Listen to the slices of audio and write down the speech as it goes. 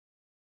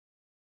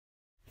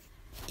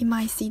In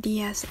my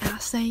CDS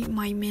essay,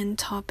 my main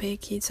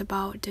topic is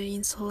about the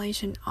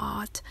installation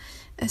art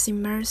as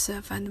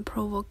immersive and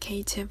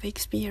provocative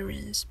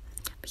experience,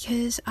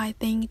 because I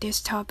think this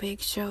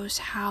topic shows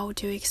how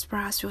to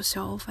express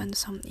yourself and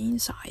some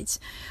insights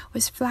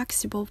with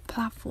flexible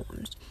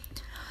platforms.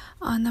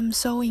 And I'm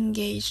so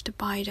engaged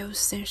by those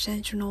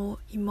sensational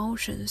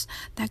emotions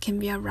that can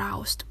be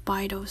aroused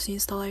by those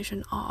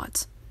installation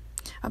arts.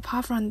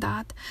 Apart from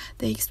that,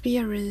 the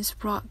experience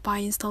brought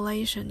by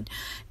installation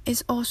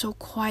is also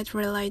quite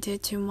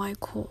related to my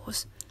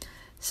course.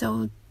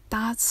 So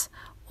that's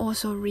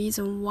also a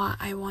reason why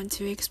I want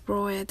to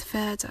explore it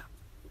further.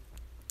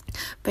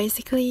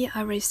 Basically,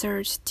 I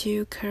researched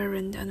 2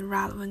 current and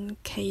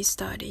relevant case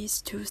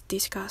studies to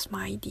discuss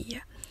my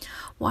idea.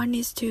 One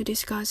is to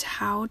discuss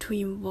how to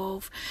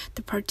involve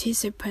the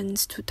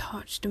participants to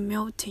touch the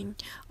melting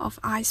of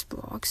ice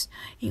blocks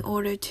in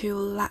order to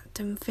let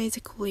them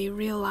physically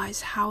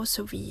realize how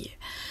severe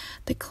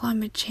the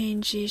climate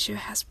change issue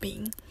has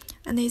been,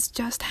 and it's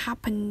just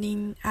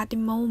happening at the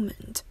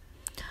moment.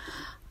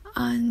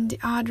 And the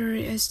other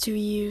is to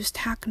use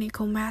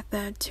technical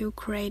method to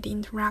create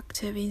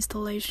interactive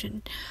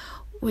installation,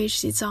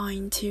 which is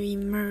designed to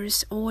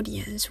immerse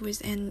audience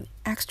with an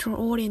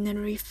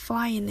extraordinary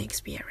flying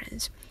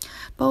experience.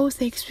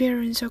 Both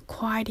experiences are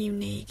quite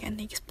unique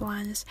and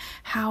explains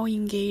how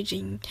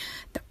engaging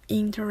the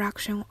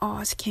interaction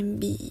arts can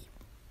be.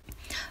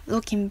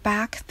 Looking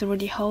back through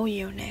the whole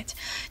unit,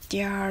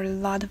 there are a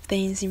lot of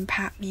things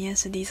impact me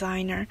as a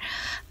designer.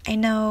 I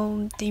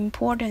know the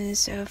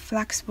importance of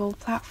flexible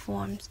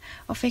platforms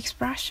of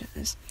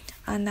expressions,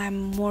 and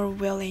I'm more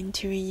willing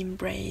to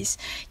embrace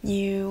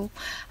new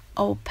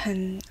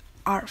open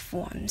art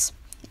forms.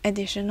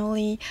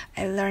 Additionally,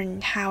 I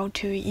learned how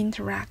to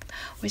interact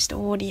with the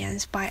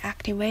audience by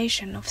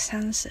activation of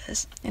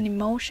senses and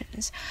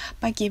emotions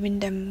by giving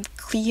them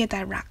clear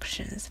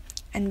directions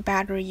and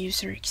better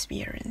user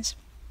experience.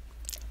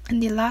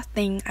 And the last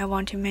thing I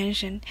want to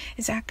mention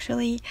is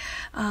actually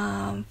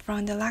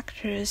from the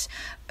lectures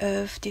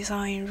of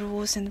design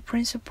rules and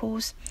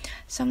principles.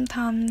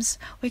 Sometimes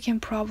we can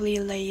probably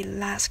lay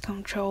less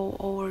control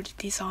over the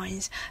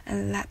designs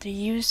and let the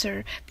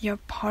user be a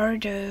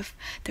part of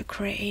the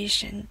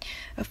creation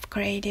of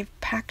creative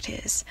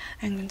practice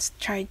and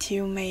try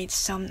to make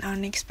some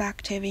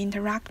unexpected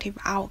interactive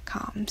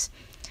outcomes.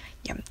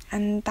 Yeah,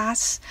 and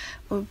that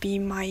will be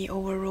my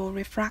overall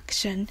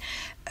reflection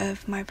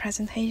of my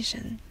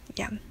presentation.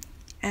 Yeah,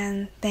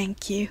 and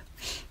thank you.